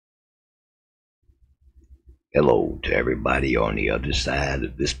Hello to everybody on the other side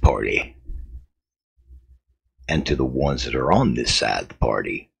of this party. And to the ones that are on this side of the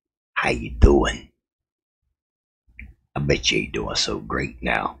party, how you doing? I bet you ain't doing so great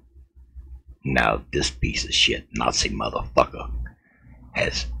now. Now this piece of shit Nazi motherfucker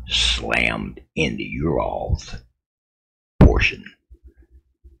has slammed into your all's portion.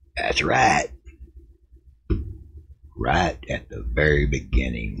 That's right. Right at the very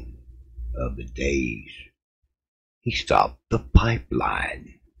beginning of the days, he stopped the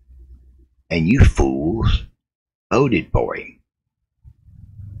pipeline, and you fools voted for him.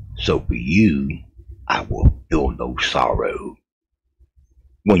 So for you, I will feel no sorrow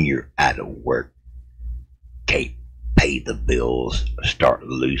when you're out of work, can't pay the bills, or start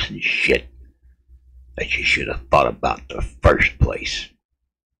losing shit that you should have thought about the first place.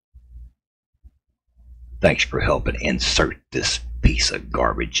 Thanks for helping insert this piece of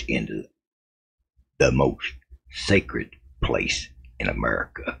garbage into the most sacred place in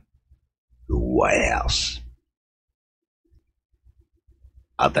America, the White House.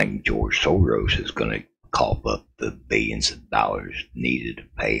 I think George Soros is going to cough up the billions of dollars needed to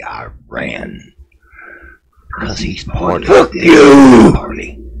pay Iran because he's part of this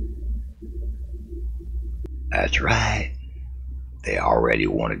party. That's right. They already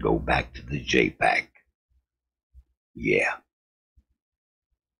want to go back to the JPAC. Yeah.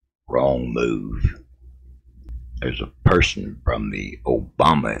 Wrong move. There's a person from the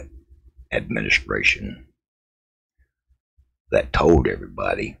Obama administration that told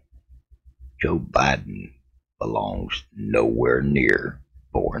everybody Joe Biden belongs nowhere near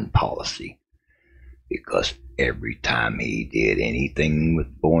foreign policy, because every time he did anything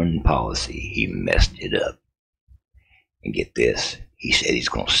with foreign policy, he messed it up. And get this, he said he's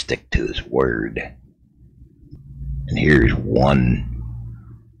going to stick to his word. And here's one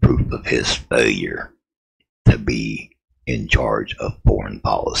proof of his failure to be in charge of foreign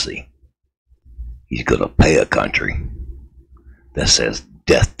policy. He's going to pay a country that says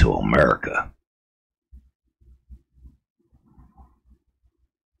death to America.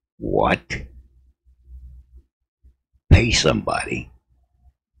 What? Pay somebody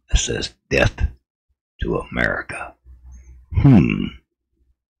that says death to America.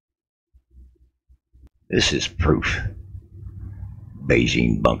 This is proof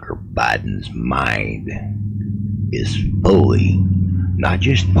Beijing Bunker Biden's mind is fully, not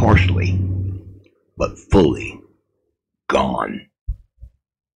just partially, but fully gone.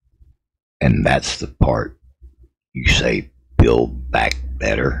 And that's the part you say build back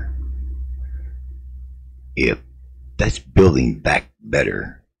better. If that's building back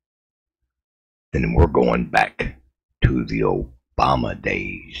better, then we're going back to the Obama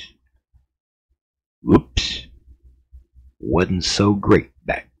days. Whoops. Wasn't so great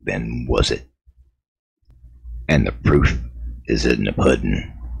back then, was it? And the proof is in the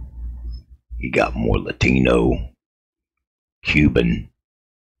pudding. You got more Latino, Cuban,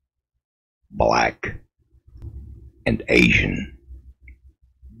 Black, and Asian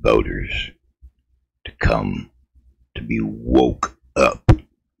voters to come to be woke up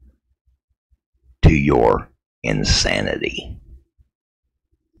to your insanity.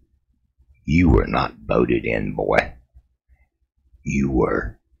 You were not voted in, boy. You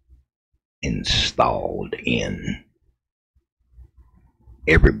were installed in.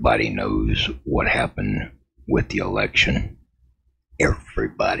 Everybody knows what happened with the election.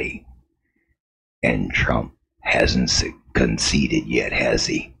 Everybody. And Trump hasn't conceded yet, has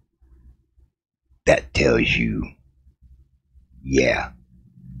he? That tells you, yeah,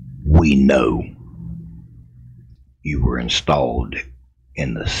 we know you were installed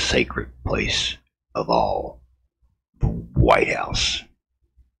in the sacred place of all, the White House,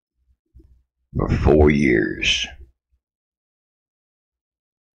 for 4 years.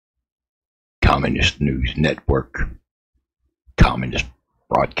 Communist News Network, Communist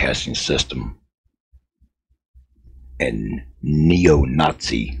Broadcasting System, and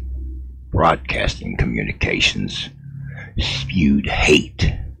neo-Nazi broadcasting communications spewed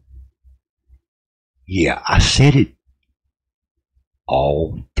hate. Yeah, I said it.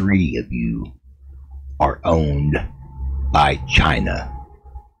 All three of you are owned by China.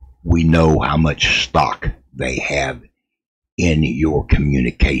 We know how much stock they have in your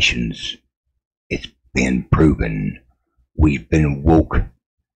communications. It's been proven. We've been woke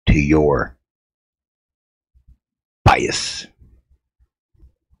to your bias.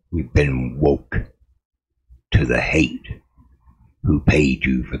 We've been woke to the hate. Who paid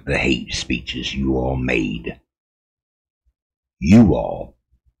you for the hate speeches you all made? You all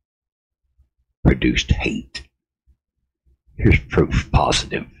produced hate. Here's proof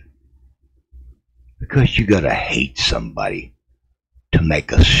positive. because you gotta hate somebody to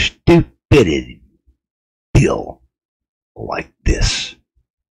make a stupid bill like this.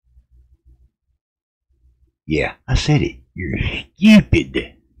 Yeah, I said it. You're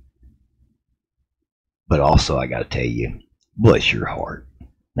stupid. But also, I gotta tell you, bless your heart.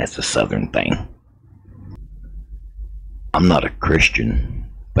 That's a Southern thing. I'm not a Christian,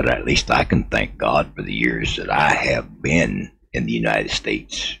 but at least I can thank God for the years that I have been in the United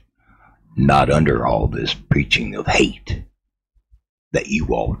States, not under all this preaching of hate that you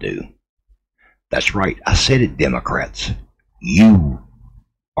all do. That's right, I said it, Democrats. You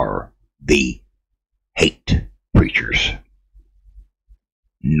are the hate preachers,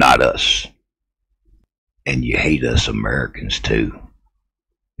 not us. And you hate us Americans too,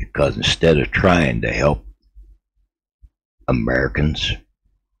 because instead of trying to help Americans,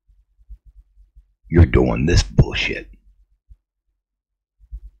 you're doing this bullshit.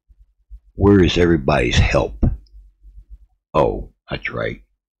 Where is everybody's help? Oh, that's right.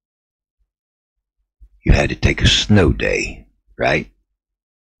 You had to take a snow day, right?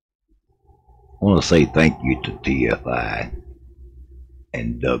 I want to say thank you to TFI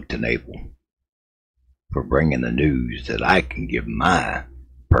and Doug Tenable for bringing the news that I can give my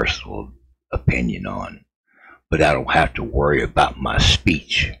personal opinion on, but I don't have to worry about my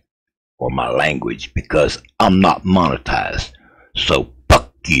speech or my language because I'm not monetized. So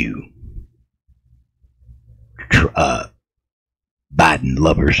fuck you, Biden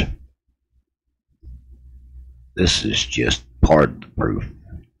lovers. This is just part of the proof,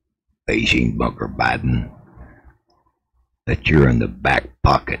 Beijing Bunker Biden, that you're in the back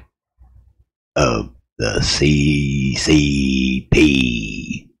pocket of the CCP.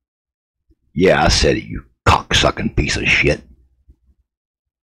 Yeah, I said it, you cocksucking piece of shit.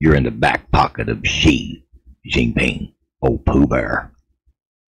 You're in the back pocket of Xi Jinping, old Pooh Bear.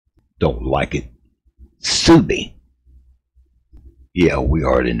 Don't like it? Sue me. Yeah, we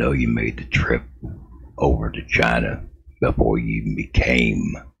already know you made the trip over to China before you even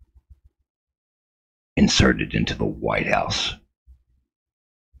became inserted into the White House.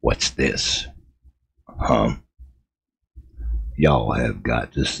 What's this? Y'all have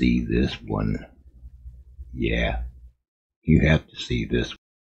got to see this one. Yeah, you have to see this.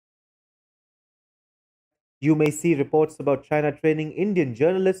 You may see reports about China training Indian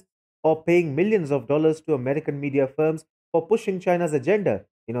journalists or paying millions of dollars to American media firms for pushing China's agenda.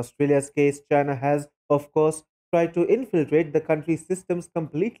 In Australia's case, China has, of course, tried to infiltrate the country's systems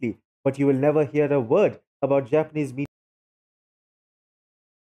completely, but you will never hear a word about Japanese media.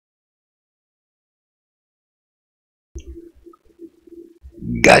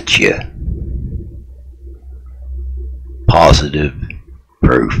 Gotcha. Positive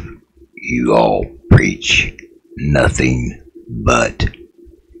proof. You all preach nothing but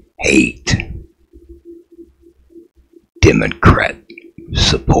hate. Democrat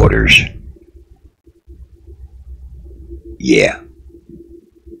supporters. Yeah,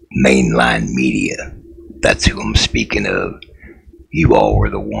 mainline media. That's who I'm speaking of. You all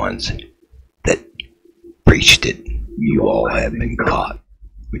were the ones that preached it. You all have been caught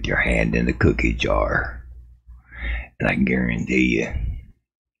with your hand in the cookie jar. And I guarantee you,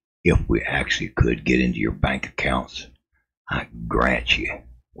 if we actually could get into your bank accounts, I grant you,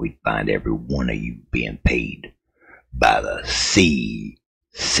 we'd find every one of you being paid by the CCP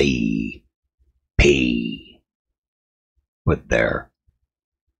with their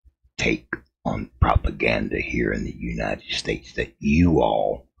take on propaganda here in the United States that you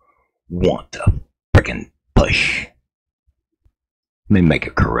all want to frickin' push. Let me make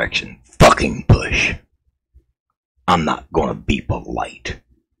a correction. Fucking push. I'm not gonna be polite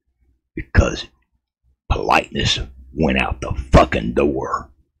because politeness went out the fucking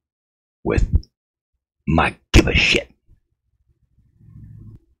door with my give a shit.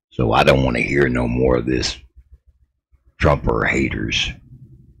 So I don't want to hear no more of this Trumper haters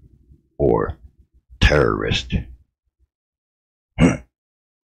or terrorist.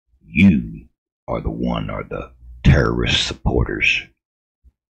 You are the terrorist supporters.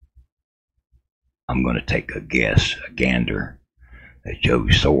 I'm going to take a guess, a gander, that Joe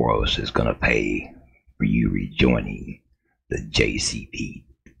Soros is going to pay for you rejoining the JCP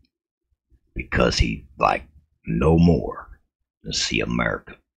because he'd like no more to see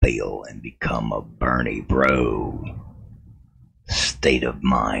America fail and become a Bernie bro. State of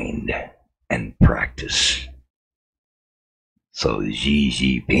mind and practice. So Xi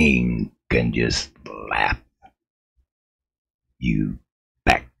Jinping can just laugh. You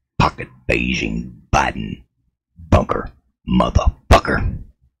back pocket Beijing Biden bunker motherfucker.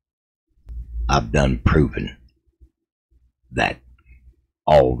 I've done proven that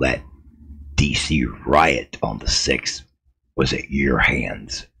all that DC riot on the 6th was at your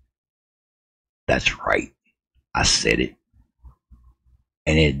hands. That's right. I said it.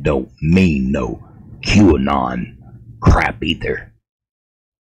 And it don't mean no QAnon crap either.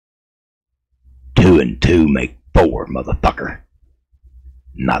 2 and 2 make 4, motherfucker.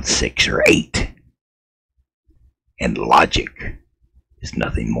 Not 6 or 8. And logic is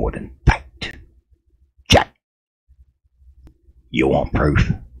nothing more than fact. Jack. You want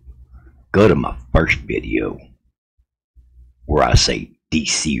proof? Go to my first video where I say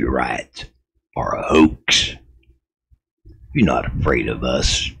DC riots are a hoax. You're not afraid of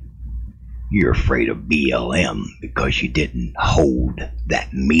us. You're afraid of BLM because you didn't hold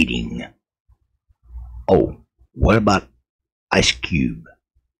that meeting. Oh, what about Ice Cube?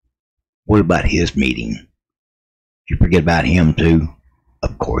 What about his meeting? Did you forget about him too?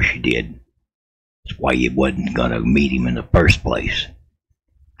 Of course you did. That's why you wasn't gonna meet him in the first place.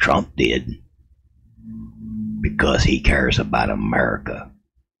 Trump did. Because he cares about America.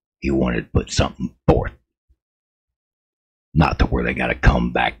 He wanted to put something forth. Not to where they gotta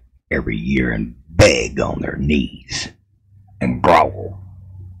come back every year and beg on their knees and grovel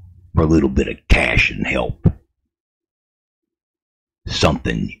for a little bit of cash and help.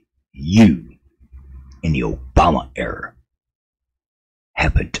 Something you in the Obama era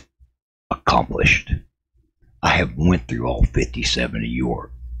haven't accomplished. I have went through all 57 of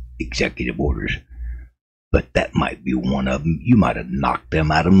your executive orders, but that might be one of them. You might have knocked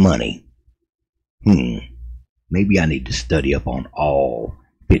them out of money. Maybe I need to study up on all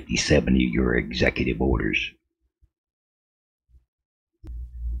 57 of your executive orders.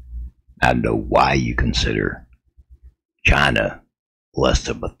 I know why you consider China less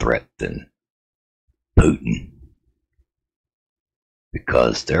of a threat than Putin.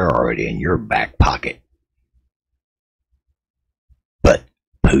 Because they're already in your back pocket. But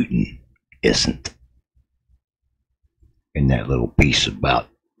Putin isn't. In that little piece about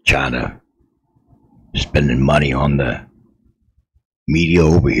China spending money on the media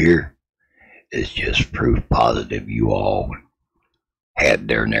over here is just proof positive you all had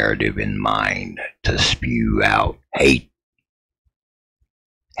their narrative in mind to spew out hate.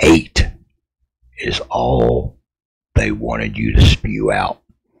 Hate is all they wanted you to spew out,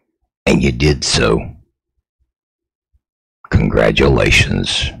 and you did so.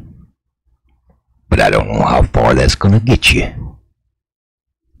 Congratulations. But I don't know how far that's going to get you.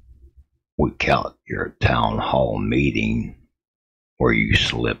 We count your town hall meeting where you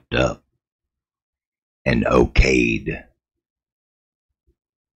slipped up and okayed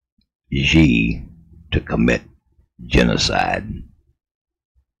Xi to commit genocide.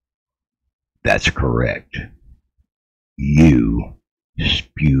 That's correct. You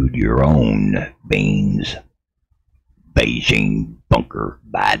spewed your own beans, Beijing bunker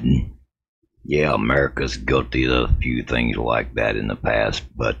Biden. Yeah, America's guilty of a few things like that in the past,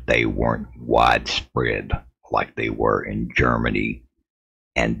 but they weren't widespread like they were in Germany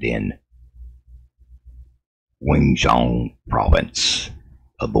and in Xinjiang province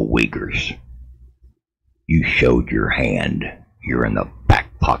of the Uyghurs. You showed your hand. You're in the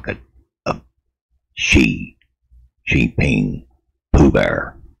back pocket of Xi Jinping, Pooh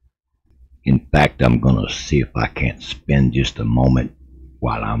Bear. In fact, I'm going to see if I can't spend just a moment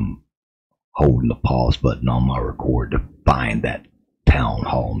while I'm holding the pause button on my record to find that town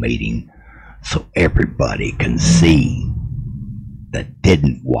hall meeting so everybody can see that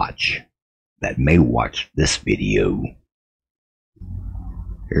didn't watch, that may watch this video.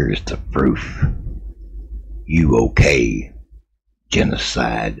 Here's the proof. You okay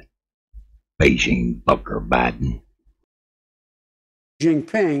genocide, Beijing bunker Biden.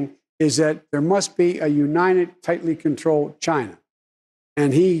 Jinping is that there must be a united, tightly controlled China.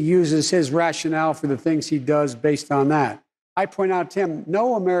 And he uses his rationale for the things he does based on that. I point out to him,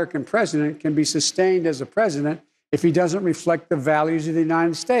 no American president can be sustained as a president if he doesn't reflect the values of the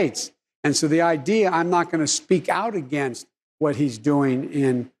United States. And so the idea, I'm not going to speak out against what he's doing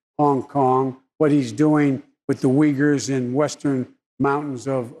in Hong Kong, what he's doing with the Uyghurs in western mountains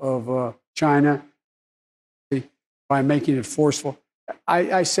of China, by making it forceful.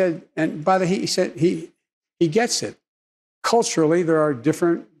 I said, and by the he said he gets it. Culturally, there are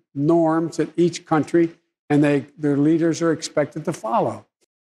different norms that each country and their leaders are expected to follow.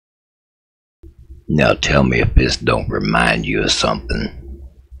 Now tell me if this don't remind you of something.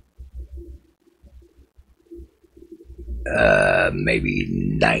 Maybe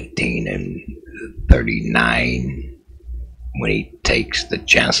 1939, when he takes the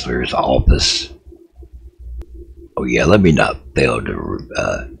chancellor's office. Oh yeah, let me not fail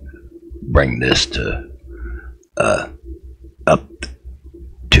to bring this to up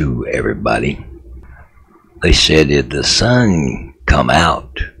to to everybody. They said if the sun come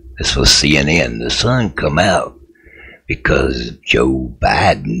out, this was CNN, the sun come out because Joe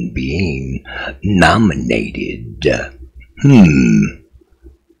Biden being nominated.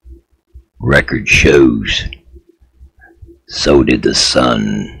 Record shows so did the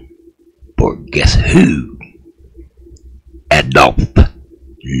sun for guess who? Adolf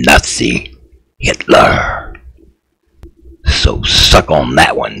Nazi Hitler. So suck on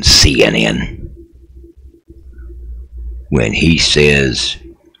that one, CNN. When he says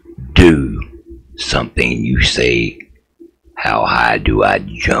do something, you say, how high do I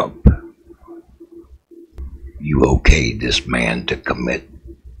jump? You okayed this man to commit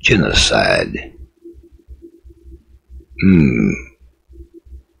genocide.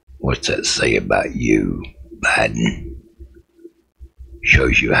 What's that say about you, Biden?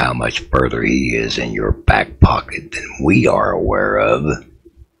 Shows you how much further he is in your back pocket than we are aware of.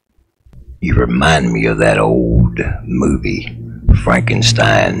 You remind me of that old movie,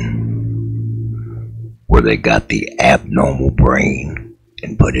 Frankenstein, where they got the abnormal brain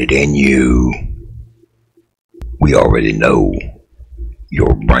and put it in you. We already know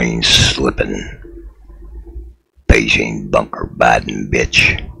your brain's slipping. Beijing bunker Biden,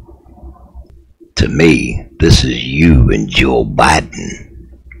 bitch. To me, this is you and Jill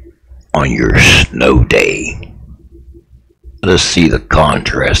Biden on your snow day. Let's see the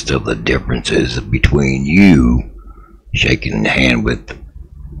contrast of the differences between you shaking hand with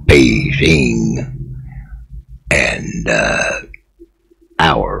Beijing and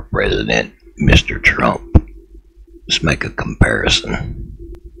our president, Mr. Trump. Let's make a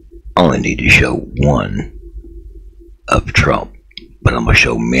comparison. I only need to show one of Trump, but I'm going to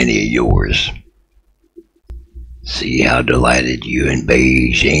show many of yours. See how delighted you and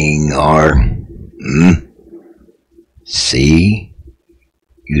Beijing are? See?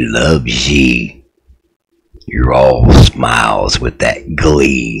 You love Xi. You're all smiles with that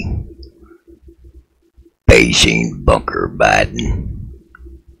glee. Beijing bunker Biden.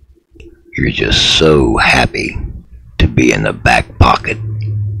 You're just so happy to be in the back pocket.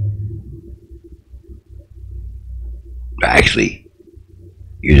 Actually,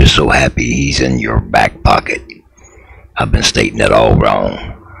 you're just so happy he's in your back pocket. I've been stating that all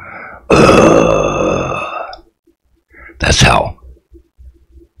wrong. That's how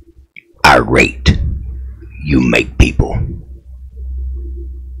irate you make people.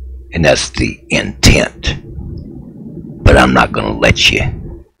 And that's the intent. But I'm not going to let you.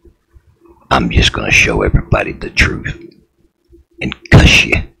 I'm just going to show everybody the truth and cuss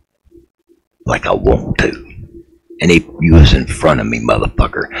you like I want to. And if you was in front of me,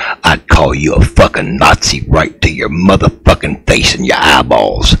 motherfucker, I'd call you a fucking Nazi right to your motherfucking face and your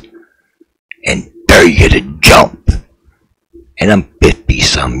eyeballs and dare you to jump. And I'm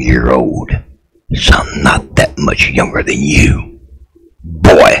 50-some-year-old, so I'm not that much younger than you,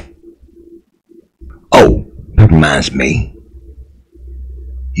 boy. Oh, that reminds me,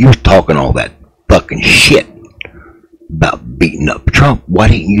 you was talking all that fucking shit about beating up Trump. Why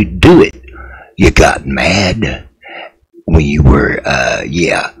didn't you do it? You got mad when you were,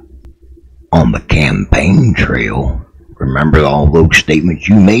 on the campaign trail. Remember all those statements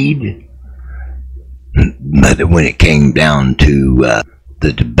you made? But when it came down to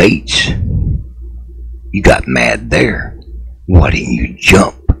the debates, you got mad there. Why didn't you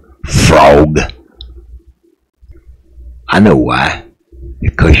jump, frog? I know why.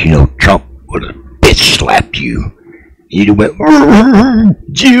 Because you know Trump would have bitch slapped you. You'd have went,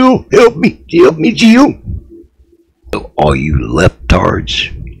 Jill, help me, Jill. So all you leftards,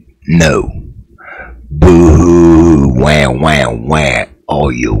 no. Boo, wah, wah, wah,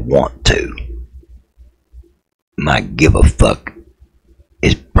 all you want to. My give a fuck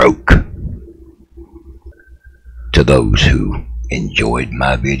is broke. To those who enjoyed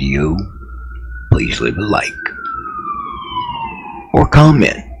my video, please leave a like or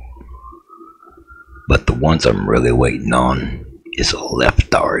comment. But the ones I'm really waiting on is the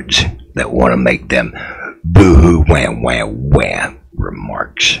leftards that want to make them boo wah wah wah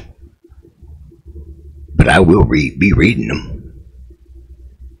remarks. But I will be reading them.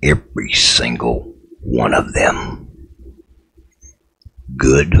 Every single one of them.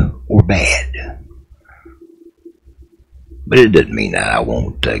 Good or bad. But it doesn't mean that I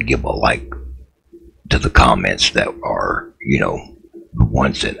won't give a like to the comments that are, the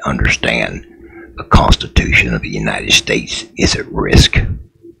ones that understand the Constitution of the United States is at risk.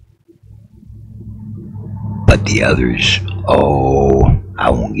 But the others, oh, I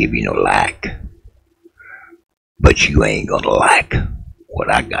won't give you no like. But you ain't gonna like what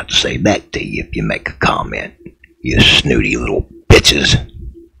I got to say back to you if you make a comment, you snooty little bitches.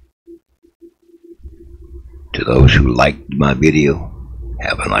 To those who liked my video,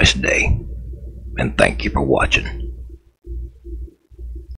 have a nice day, and thank you for watching.